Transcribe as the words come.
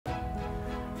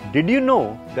Did you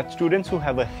know that students who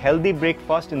have a healthy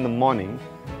breakfast in the morning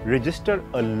register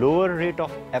a lower rate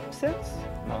of absence?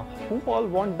 Now, who all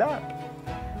want that?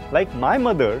 Like my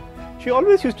mother, she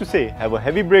always used to say, have a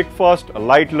heavy breakfast, a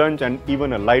light lunch, and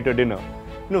even a lighter dinner.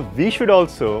 We should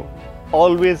also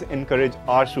always encourage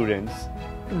our students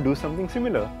to do something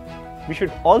similar. We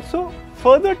should also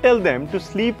further tell them to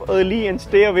sleep early and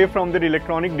stay away from their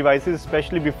electronic devices,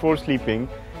 especially before sleeping,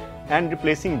 and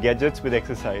replacing gadgets with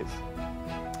exercise.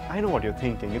 I know what you're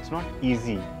thinking. It's not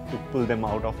easy to pull them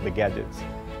out of the gadgets.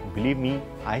 Believe me,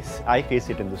 I face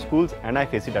it in the schools and I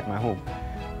face it at my home.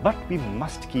 But we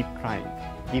must keep trying.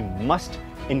 We must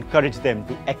encourage them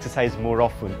to exercise more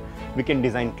often. We can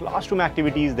design classroom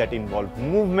activities that involve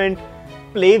movement,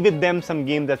 play with them some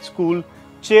games at school,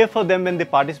 cheer for them when they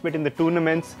participate in the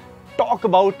tournaments, talk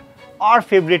about our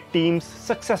favorite teams,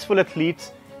 successful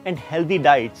athletes, and healthy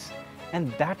diets.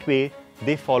 And that way,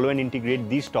 they follow and integrate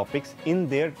these topics in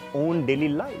their own daily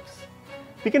lives.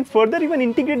 We can further even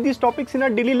integrate these topics in our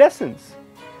daily lessons.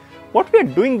 What we are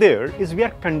doing there is we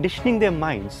are conditioning their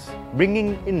minds,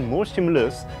 bringing in more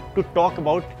stimulus to talk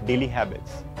about daily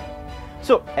habits.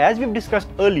 So, as we've discussed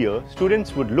earlier,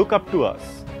 students would look up to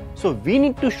us. So, we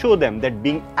need to show them that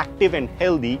being active and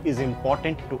healthy is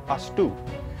important to us too.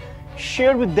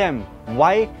 Share with them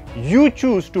why you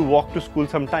choose to walk to school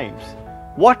sometimes,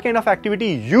 what kind of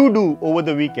activity you do over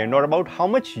the weekend, or about how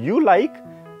much you like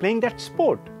playing that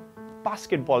sport,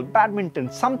 basketball, badminton,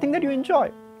 something that you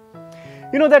enjoy.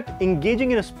 You know that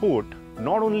engaging in a sport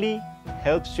not only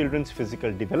helps children's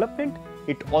physical development,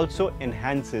 it also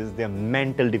enhances their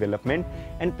mental development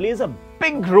and plays a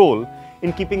big role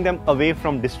in keeping them away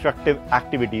from destructive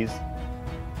activities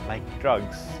like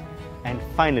drugs. And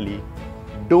finally,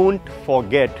 don't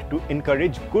forget to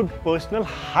encourage good personal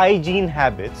hygiene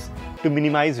habits to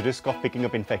minimize risk of picking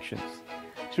up infections.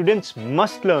 Students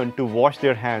must learn to wash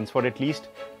their hands for at least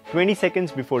 20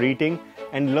 seconds before eating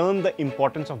and learn the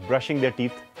importance of brushing their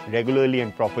teeth regularly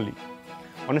and properly.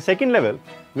 On a second level,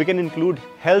 we can include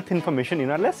health information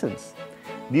in our lessons.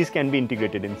 These can be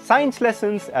integrated in science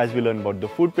lessons as we learn about the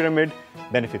food pyramid,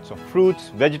 benefits of fruits,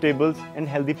 vegetables, and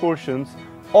healthy portions,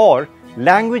 or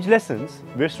language lessons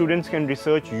where students can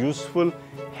research useful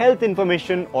health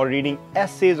information or reading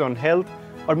essays on health,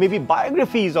 or maybe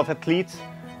biographies of athletes,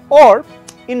 or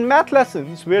in math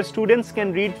lessons where students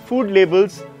can read food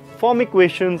labels, form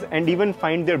equations, and even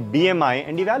find their BMI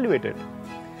and evaluate it.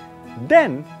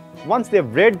 Then, once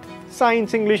they've read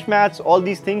science, English, maths, all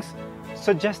these things,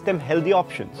 suggest them healthy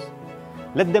options.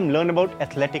 Let them learn about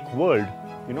athletic world,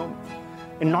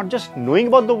 and not just knowing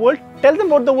about the world, tell them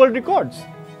about the world records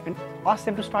and ask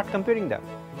them to start comparing them.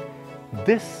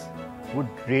 This would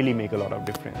really make a lot of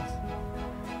difference.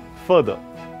 Further,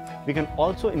 we can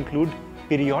also include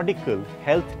periodical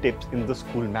health tips in the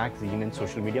school magazine and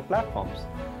social media platforms.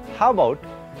 How about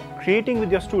creating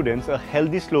with your students a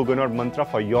healthy slogan or mantra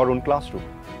for your own classroom?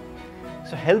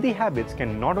 So healthy habits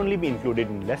can not only be included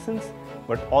in lessons,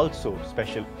 but also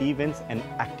special events and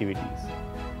activities.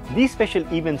 These special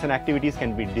events and activities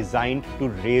can be designed to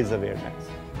raise awareness.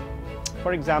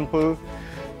 For example,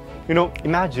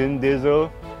 imagine there's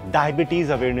a diabetes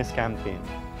awareness campaign,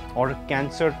 or a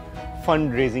cancer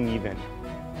fundraising event,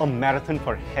 a marathon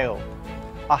for health,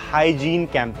 a hygiene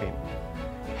campaign,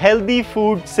 healthy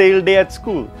food sale day at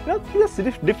school. These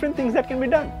are different things that can be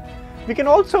done. We can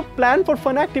also plan for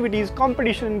fun activities,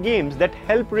 competition, and games that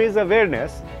help raise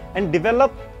awareness and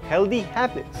develop healthy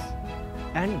habits.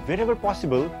 And wherever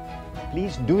possible,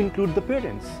 please do include the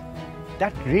parents.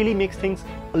 That really makes things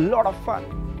a lot of fun.